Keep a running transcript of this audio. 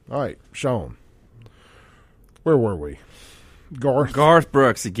All right, Sean. Where were we? Garth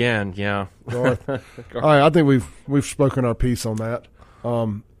Brooks again, yeah. Garth. All right, I think we've spoken our piece on that.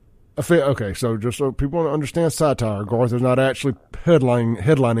 Okay, so just so people understand satire, Garth is not actually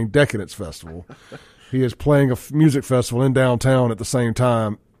headlining Decadence Festival. He is playing a music festival in downtown at the same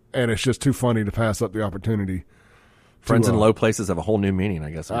time, and it's just too funny to pass up the opportunity. Friends in low places have a whole new meaning,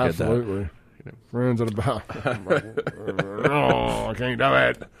 I guess. Absolutely. Friends at about. Oh, I can't do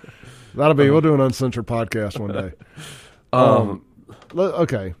it. We'll do an uncensored podcast one day.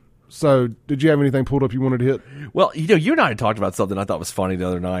 Okay. So, did you have anything pulled up you wanted to hit? Well, you and I had talked about something I thought was funny the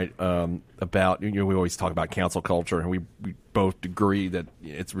other night about, we always talk about cancel culture, and we both agree that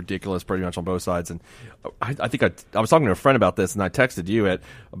it's ridiculous pretty much on both sides. And I think I was talking to a friend about this, and I texted you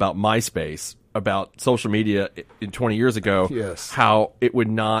about MySpace, about social media in 20 years ago, yes, how it would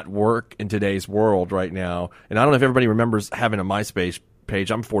not work in today's world right now. And I don't know if everybody remembers having a MySpace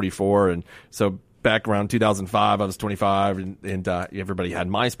page. I'm 44, and so back around 2005, I was 25, and everybody had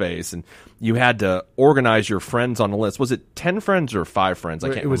MySpace, and you had to organize your friends on a list. Was it 10 friends or 5 friends?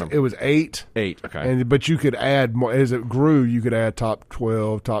 I can't remember. It was 8. 8, okay. But you could add more as it grew. You could add top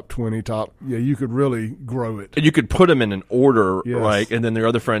 12, top 20, you could really grow it. And you could put them in an order, yes, right? And then their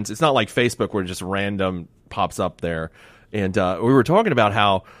other friends. It's not like Facebook where just random pops up there. And we were talking about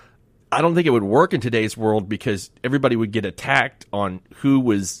how I don't think it would work in today's world because everybody would get attacked on who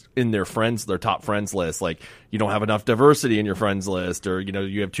was in their top friends list. Like, you don't have enough diversity in your friends list, or,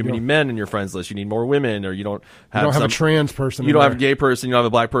 you have too many men in your friends list. You need more women, or you don't have a trans person. You don't have a gay person. You don't have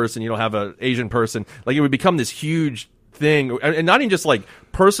a black person. You don't have an Asian person. Like, it would become this huge thing, and not even just like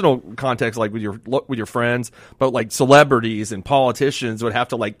personal context, like with your friends, but like celebrities and politicians would have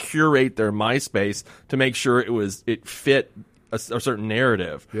to like curate their MySpace to make sure it fit a certain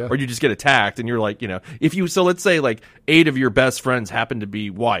narrative, yeah, or you just get attacked, and you're like, so let's say like 8 of your best friends happen to be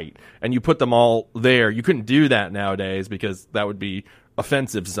white, and you put them all there. You couldn't do that nowadays because that would be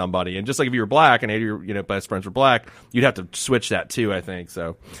offensive to somebody. And just like if you were black and 8 of your best friends were black, you'd have to switch that too, I think.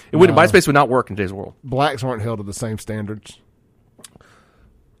 So MySpace would not work in today's world. Blacks aren't held to the same standards.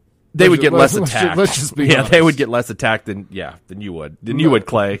 They would get less attacked. Let's just be honest. They would get less attacked than you would. You would,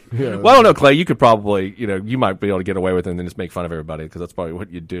 Clay. Yeah. Well, I don't know, Clay. You could probably, you might be able to get away with it and then just make fun of everybody, because that's probably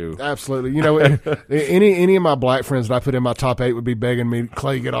what you'd do. Absolutely. Any of my black friends that I put in my top 8 would be begging me,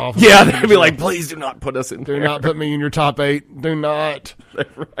 Clay, get off. Yeah, they'd be like, please do not put us in there. Do not put me in your top 8. Do not.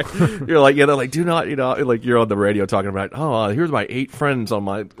 Right. You're like, they're like, do not, like you're on the radio talking about, here's my 8 friends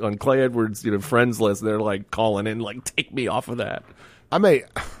on Clay Edwards, friends list. They're like calling in, like, take me off of that.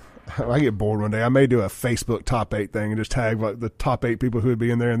 I get bored one day. I may do a Facebook top 8 thing and just tag like the top 8 people who would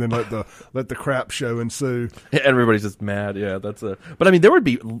be in there, and then let the crap show ensue. Everybody's just mad. Yeah, But I mean, there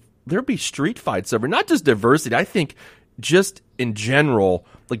would be street fights over not just diversity. I think just in general,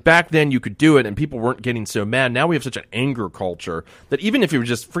 like back then you could do it and people weren't getting so mad. Now we have such an anger culture that even if you were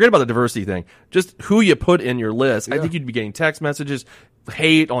just forget about the diversity thing, just who you put in your list, yeah, I think you'd be getting text messages,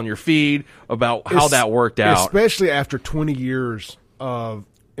 hate on your feed about how that worked out, especially after 20 years of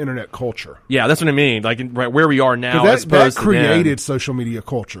internet culture. Yeah, that's what I mean. Like right where we are now, that created social media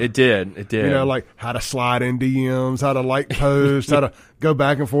culture. It did. Like how to slide in DMs, how to like posts, how to go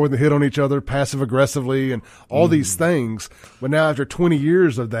back and forth and hit on each other passive aggressively, and all these things. But now after 20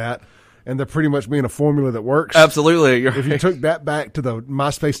 years of that, and they're pretty much being a formula that works. Absolutely. If you took that back to the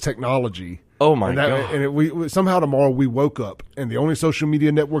MySpace technology, oh my God! And we somehow tomorrow we woke up and the only social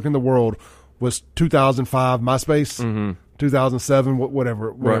media network in the world was 2005 MySpace. Mm-hmm. 2007, whatever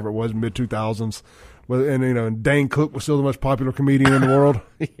it was, mid 2000s, and Dane Cook was still the most popular comedian in the world.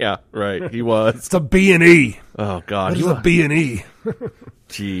 Yeah, right, he was. It's a B&E. Oh God, he's a B&E.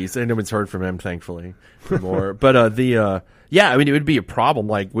 Jeez, and no one's heard from him, thankfully, anymore. But I mean, it would be a problem.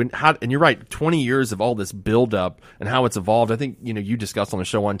 Like and you're right, 20 years of all this buildup and how it's evolved. I think you discussed on the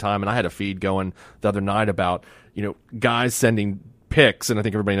show one time, and I had a feed going the other night about guys sending pics, and I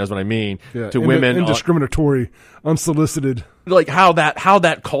think everybody knows what I mean, to women. Indiscriminatory, unsolicited. Like how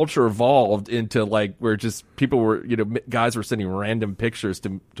that culture evolved into like where just people were, guys were sending random pictures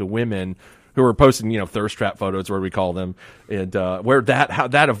to women who were posting, thirst trap photos, where we call them, and how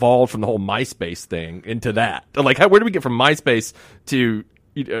that evolved from the whole MySpace thing into that. Like, where do we get from MySpace to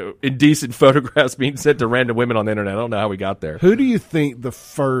indecent photographs being sent to random women on the internet? I don't know how we got there. Who do you think the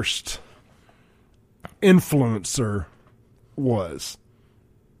first influencer was?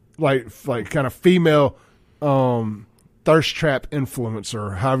 Like kind of female thirst trap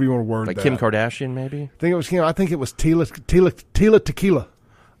influencer, however you want to word like that. Kim Kardashian, maybe? I think it was Kim. I think it was Tila Tequila.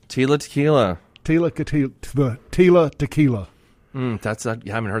 Tila Tequila. I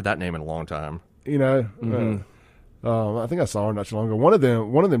haven't heard that name in a long time. I think I saw her not too long ago. One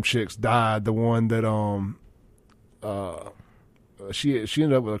of them chicks died. The one that she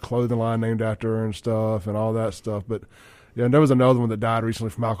ended up with a clothing line named after her and stuff and all that stuff. But yeah, and there was another one that died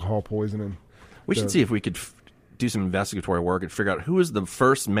recently from alcohol poisoning. We should see if we could do some investigatory work and figure out who was the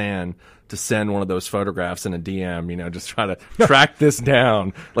first man to send one of those photographs in a DM, just try to track this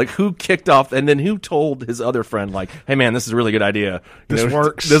down. Like, who kicked off, and then who told his other friend, like, hey, man, this is a really good idea. This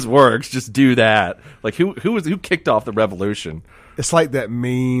works. This works. Just do that. Like, who kicked off the revolution? It's like that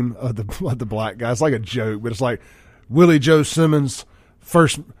meme of the black guy. It's like a joke, but it's like Willie Joe Simmons,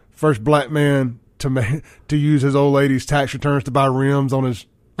 first black man to use his old lady's tax returns to buy rims on his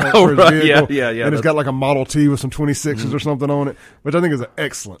right. Yeah. And it's got like a Model T with some 26s or something on it, which I think is an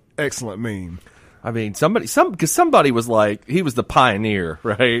excellent meme. I mean, because somebody was like, he was the pioneer,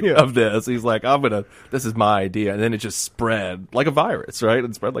 right, of this. He's like, this is my idea. And then it just spread like a virus, right?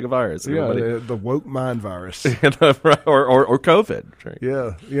 It spread like a virus. Yeah, the woke mind virus. or COVID. Right?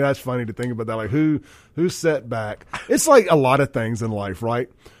 Yeah, it's funny to think about that. Like, who set back? It's like a lot of things in life, right?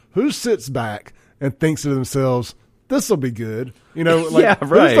 Who sits back and thinks to themselves, this will be good. Like,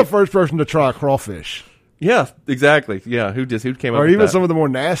 who's the first person to try crawfish? Yeah, exactly. Yeah, who came up with that? Or even some of the more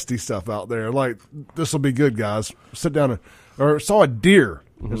nasty stuff out there. Like, this will be good, guys. Sit down or saw a deer.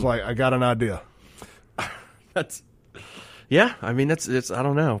 Mm-hmm. It's like, I got an idea. I mean, it's I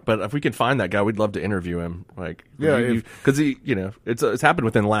don't know, but if we can find that guy, we'd love to interview him. Like, because it's happened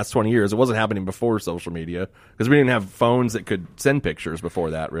within the last 20 years. It wasn't happening before social media because we didn't have phones that could send pictures before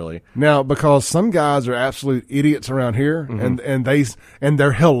that. Really, now because some guys are absolute idiots around here, mm-hmm. and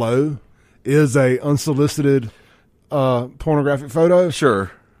their hello is a unsolicited pornographic photo.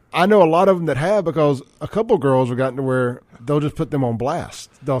 Sure, I know a lot of them that have, because a couple of girls have gotten to where they'll just put them on blast.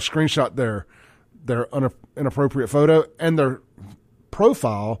 They'll screenshot their inappropriate photo and their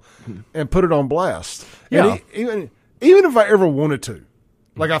profile and put it on blast. Yeah. And even if I ever wanted to,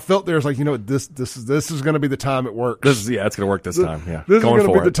 like, I felt there's like, this is going to be the time it works. It's going to work this time. Yeah. This is going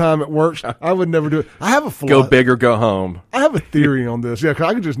to be the time it works. I would never do it. I have a flaw. Go big or go home. I have a theory on this. Yeah. 'Cause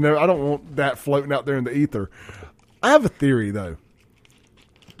I could just never, I don't want that floating out there in the ether. I have a theory though.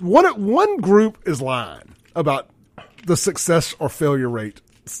 One group is lying about the success or failure rate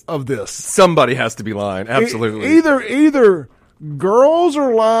of this. Somebody has to be lying. Absolutely. Either girls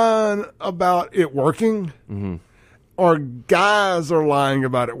are lying about it working, mm-hmm. or guys are lying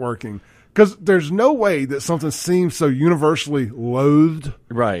about it working. Because there's no way that something seems so universally loathed,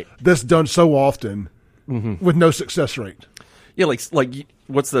 right, that's done so often, mm-hmm. with no success rate. Yeah, like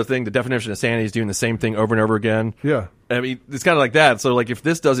what's the thing? The definition of sanity is doing the same thing over and over again. Yeah. I mean, it's kind of like that. So, like, if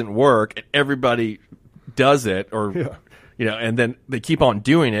this doesn't work and everybody does it, or and then they keep on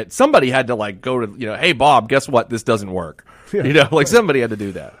doing it, somebody had to, like, go to, hey, Bob, guess what? This doesn't work. Yeah. Like, somebody had to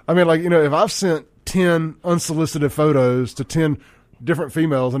do that. I mean, like, if I've sent 10 unsolicited photos to 10 different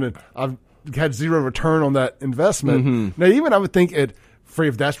females and I've had zero return on that investment, mm-hmm. now even I would think if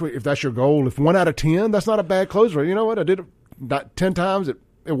that's your goal, if 1 out of 10, that's not a bad close rate. You know what? I did it not 10 times. It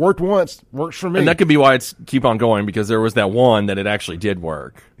worked once. Works for me. And that could be why it's keep on going, because there was that one that it actually did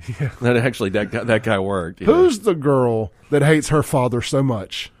work. Yeah. That guy worked. Who's the girl that hates her father so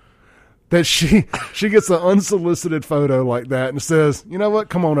much that she gets an unsolicited photo like that and says, you know what,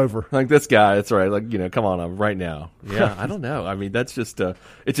 come on over. Like, this guy, that's right. Like, come on over right now. Yeah, I don't know. I mean, that's just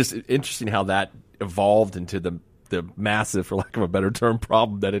it's just interesting how that evolved into the massive, for lack of a better term,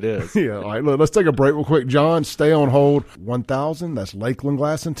 problem that it is. Yeah, all right, let's take a break real quick. John, stay on hold. 1000, that's Lakeland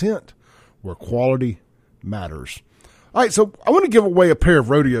Glass and Tint, where quality matters. All right, so I want to give away a pair of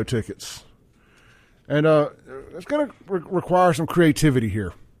rodeo tickets. And it's going to require some creativity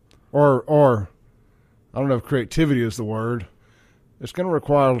here. Or I don't know if creativity is the word. It's going to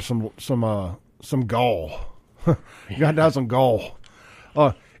require some gall. You got to have some gall.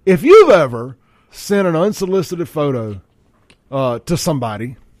 If you've ever sent an unsolicited photo to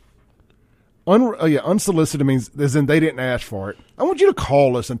somebody, unsolicited means as in they didn't ask for it. I want you to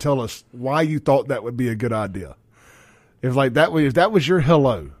call us and tell us why you thought that would be a good idea. If that was your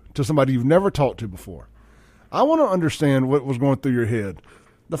hello to somebody you've never talked to before, I want to understand what was going through your head.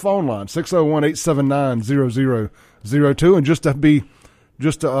 The phone line 601-879-0002, and just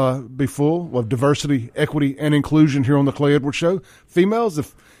to be full of diversity, equity, and inclusion here on the Clay Edwards Show, females,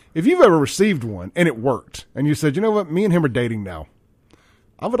 if you've ever received one and it worked, and you said, you know what, me and him are dating now,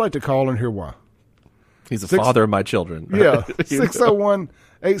 I would like to call and hear why. He's the father of my children. Yeah,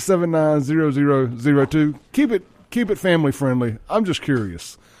 601-879-0002. Keep it family friendly. I'm just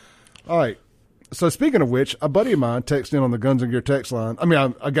curious. All right. So speaking of which, a buddy of mine texted in on the Guns and Gear text line. I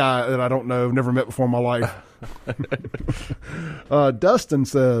mean, a guy that I don't know, never met before in my life. Dustin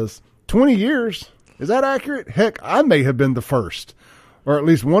says, 20 years. Is that accurate? Heck, I may have been the first, or at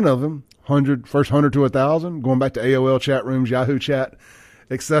least one of them. First 100 to 1,000, going back to AOL chat rooms, Yahoo chat,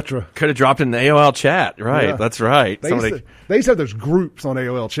 etc. Could have dropped in the AOL chat, right? Yeah. That's right. They used to have those groups on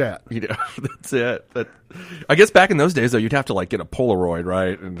AOL chat. That's it. But I guess back in those days, though, you'd have to like get a Polaroid,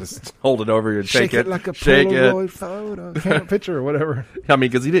 right, and just hold it over you and shake it like a Polaroid photo, picture or whatever. I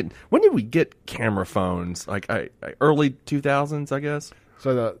mean, because when did we get camera phones? Like early 2000s, I guess.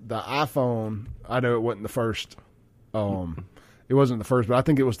 So the iPhone, I know it wasn't the first. It wasn't the first, but I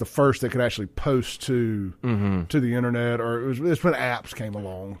think it was the first that could actually post to the internet, or it's when apps came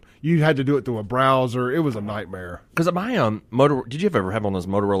along. You had to do it through a browser. It was a nightmare. Because my did you ever have one of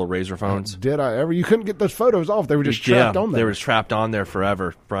those Motorola Razr phones? Did I ever? You couldn't get those photos off. They were just trapped on there. They were trapped on there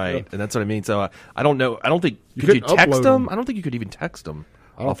forever, right? And that's what I mean. So I don't know. I don't think could you text them? I don't think you could even text them.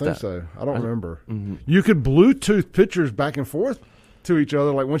 I don't think so. I don't remember. You could Bluetooth pictures back and forth to each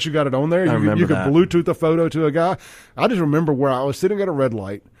other. Like once you got it on there, you could Bluetooth a photo to a guy. I just remember where I was sitting at a red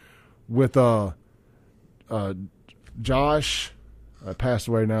light with Josh, passed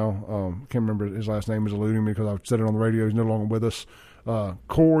away now. Can't remember his last name is eluding me because I've said it on the radio. He's no longer with us.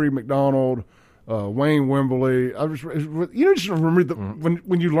 Corey McDonald, Wayne Wimberly. Just remember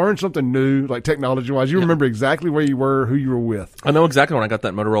when you learn something new, like technology wise, you remember exactly where you were, who you were with. I know exactly when I got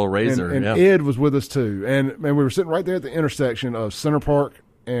that Motorola Razr. And Ed was with us too, and we were sitting right there at the intersection of Center Park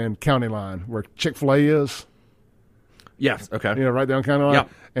and County Line, where Chick-fil-A is. Yes. Okay. Right there on County Line. Yeah.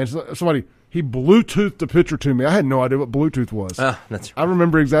 And somebody. He Bluetoothed the picture to me. I had no idea what Bluetooth was. That's right. I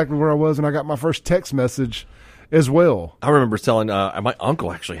remember exactly where I was, and I got my first text message as well. I remember telling my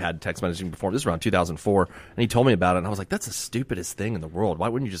uncle actually had text messaging before. This was around 2004, and he told me about it, and I was like, that's the stupidest thing in the world. Why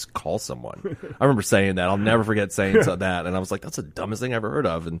wouldn't you just call someone? I remember saying that. I'll never forget saying that, and I was like, that's the dumbest thing I ever heard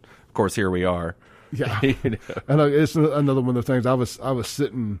of. And, of course, here we are. Yeah. I know, it's another one of the things. I was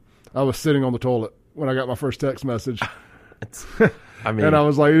sitting on the toilet when I got my first text message. And I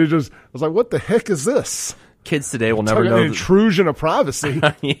was like, what the heck is this? Kids today will never know an intrusion of privacy.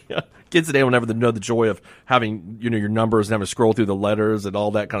 Yeah. Kids today will never know the joy of having your numbers and having to scroll through the letters and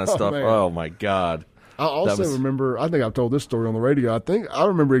all that kind of stuff. Man. Oh my God! I also remember. I think I've told this story on the radio. I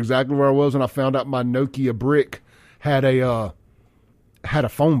remember exactly where I was when I found out my Nokia brick had a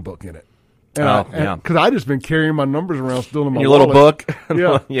phone book in it. Because I just been carrying my numbers around still in my wallet. Little book.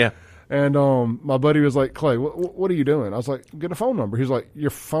 Yeah, yeah. And my buddy was like, Clay, what are you doing? I was like, get a phone number. He's like, your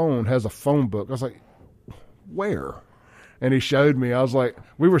phone has a phone book. I was like, where? And he showed me. I was like,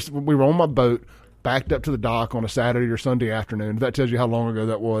 we were on my boat, backed up to the dock on a Saturday or Sunday afternoon. That tells you how long ago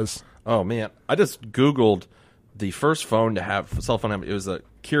that was. Oh man, I just Googled the first phone to have cell phone. It was a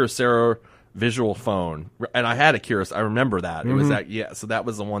Kyocera visual phone, and I had a Kyocera. I remember that. It was that. Yeah, so that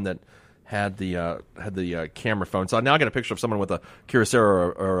was the one that had the camera phone. So now I got a picture of someone with a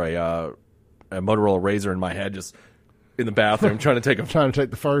Kyocera or a Motorola Razr in my head, just in the bathroom trying to take the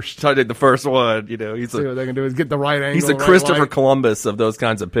first one. He's see what they can do is get the right angle. He's the Christopher Columbus of those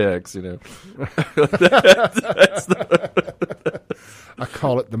kinds of pics. I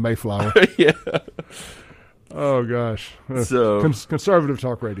call it the Mayflower. Yeah. Oh gosh. So conservative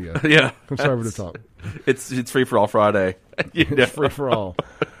talk radio. Yeah. Conservative talk. It's free for all Friday. It's free for all.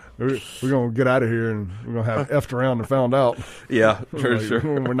 We're going to get out of here and we're going to have effed around and found out. Yeah, sure.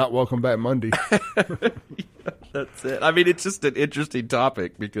 We're not welcome back Monday. Yeah, that's it. I mean, it's just an interesting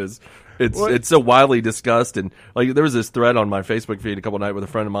topic because it's so widely discussed. And like, there was this thread on my Facebook feed a couple of nights with a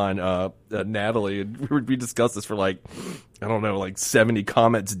friend of mine, Natalie, and we discussed this for like 70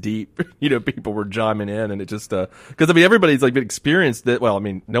 comments deep. People were chiming in, and it just because everybody's like been experienced that. Well,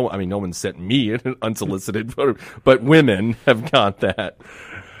 no one sent me an unsolicited photo, but women have got that.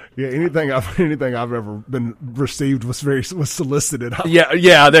 Yeah, anything I've ever been received was solicited. Yeah,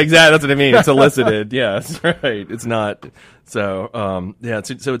 exactly. That's what I mean. It's solicited. Yeah, that's right. It's not. So, it's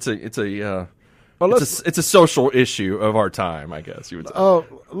a social issue of our time, I guess you would say.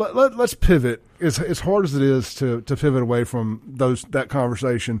 Let's pivot. As hard as it is to pivot away from that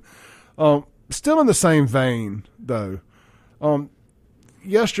conversation, still in the same vein though.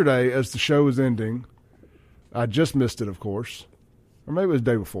 Yesterday, as the show was ending, I just missed it, of course. Or maybe it was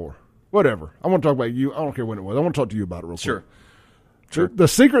the day before. Whatever. I want to talk about you. I don't care when it was. I want to talk to you about it real quick. Sure. The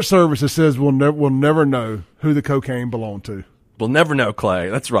Secret Service says we'll never know who the cocaine belonged to. We'll never know, Clay.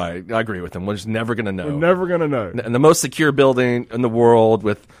 That's right. I agree with him. We're just never going to know. We're never going to know. And the most secure building in the world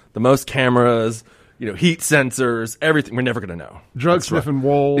with the most cameras, heat sensors, everything. We're never going to know. Drug sniffing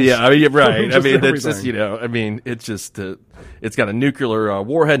walls. Yeah, I mean, right. I mean, everything. it's just, it's just, it's got a nucular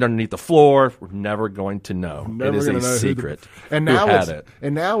warhead underneath the floor. We're never going to know. Never it is a secret. And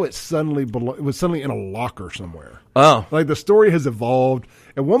now it's suddenly it was suddenly in a locker somewhere. Oh. Like the story has evolved.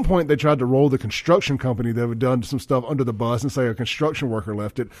 At one point, they tried to roll the construction company that had done some stuff under the bus and say a construction worker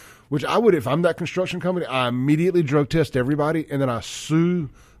left it, which I would, if I'm that construction company, I immediately drug test everybody and then I sue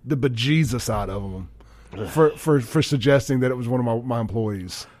the bejesus out of them for suggesting that it was one of my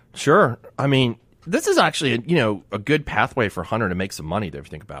employees. Sure. I mean, this is actually a good pathway for Hunter to make some money, if you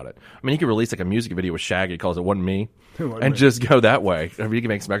think about it. I mean, he could release like a music video with Shaggy, calls it Wasn't Me, and just go that way. I mean, he can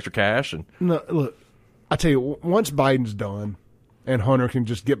make some extra cash. And no, look, I tell you, once Biden's done and Hunter can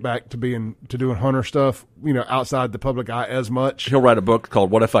just get back to doing Hunter stuff, outside the public eye as much, he'll write a book called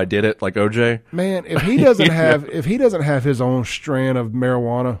 "What If I Did It," like OJ. Man, if he doesn't have his own strand of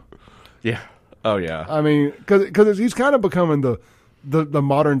marijuana, yeah, oh yeah. I mean, because he's kind of becoming the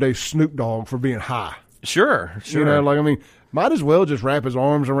modern day Snoop Dogg for being high. Sure. Might as well just wrap his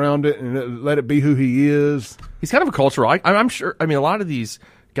arms around it and let it be who he is. He's kind of a cultural. I'm sure. I mean, a lot of these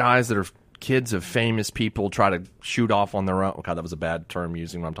guys that are kids of famous people try to shoot off on their own. Oh, God, that was a bad term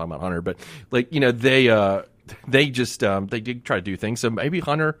using when I'm talking about Hunter, but they just they did try to do things. So maybe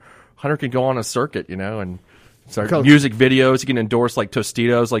Hunter can go on a circuit, and start music videos. He can endorse like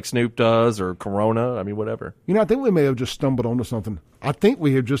Tostitos, like Snoop does, or Corona. I mean, whatever. I think we may have just stumbled onto something. I think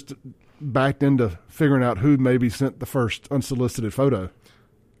we have just backed into figuring out who maybe sent the first unsolicited photo.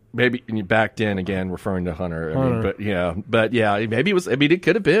 Maybe and you backed in again, referring to Hunter. I mean, but yeah, maybe it was. I mean, it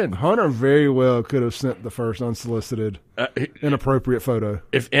could have been Hunter. Very well could have sent the first unsolicited, inappropriate photo.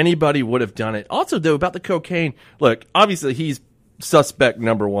 If anybody would have done it. Also, though, about the cocaine. Look, obviously he's suspect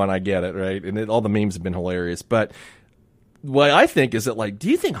number one. I get it, right? And all the memes have been hilarious. But what I think is that, do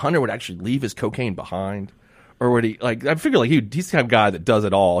you think Hunter would actually leave his cocaine behind? Or would he, I figure he's the kind of guy that does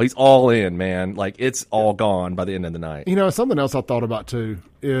it all. He's all in, man. It's all gone by the end of the night. Something else I thought about too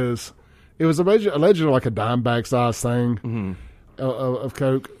is it was allegedly like a dime bag size thing of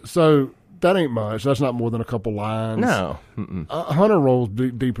coke. So that ain't much. That's not more than a couple lines. No. Hunter rolls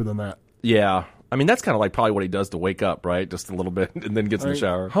deeper than that. Yeah. I mean, that's kind of probably what he does to wake up, right? Just a little bit and then gets in the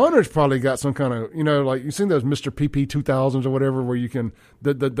shower. Hunter's probably got some kind of, you've seen those Mr. PP 2000s or whatever where you can,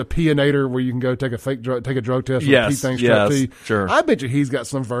 the peeinator where you can go take a drug test with pee thing strapped to you. Sure. I bet you he's got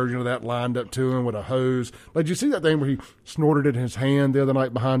some version of that lined up to him with a hose. Did you see that thing where he snorted it in his hand the other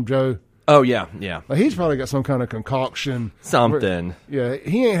night behind Joe? Oh, yeah, yeah. He's probably got some kind of concoction. Something. He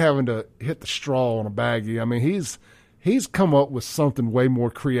ain't having to hit the straw on a baggie. I mean, he's come up with something way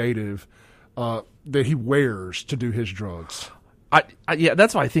more creative that he wears to do his drugs. Yeah,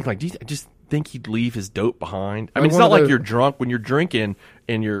 that's why I think. Do you just think he'd leave his dope behind? I mean, it's not like you're drunk when you're drinking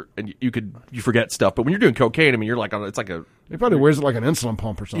and you forget stuff, but when you're doing cocaine, I mean, you're it's like a. He probably wears it like an insulin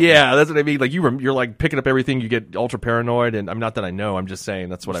pump or something. Yeah, that's what I mean. You're like picking up everything. You get ultra paranoid, and I'm not that I know. I'm just saying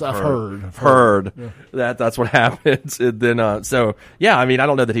that's what I've heard. Yeah. That's what happens. And then, so yeah, I mean, I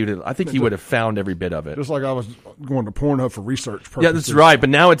don't know that he would. I think he would have found every bit of it. Just like I was going to Pornhub for research purposes. Yeah, that's right. But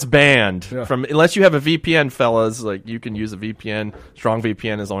now it's banned from unless you have a VPN, fellas. You can use a VPN. Strong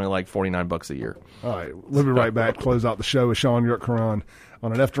VPN is only like $49 a year. All right, we'll be right back. Close out the show with Sean Yurtkaran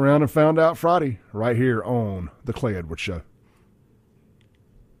on an Effed Around and Found Out Friday, right here on the Clay Edwards Show.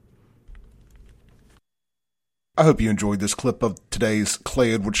 I hope you enjoyed this clip of today's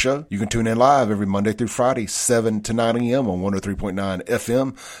Clay Edwards Show. You can tune in live every Monday through Friday, 7 to 9 a.m. on 103.9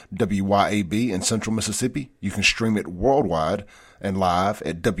 FM, WYAB in Central Mississippi. You can stream it worldwide and live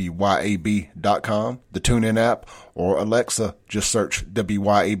at WYAB.com, the TuneIn app, or Alexa. Just search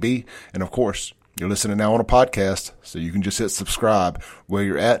WYAB. And of course, you're listening now on a podcast, so you can just hit subscribe where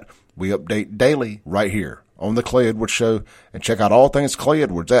you're at. We update daily right here on the Clay Edwards Show, and check out all things Clay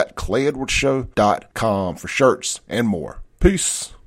Edwards at ClayEdwardsShow.com for shirts and more. Peace.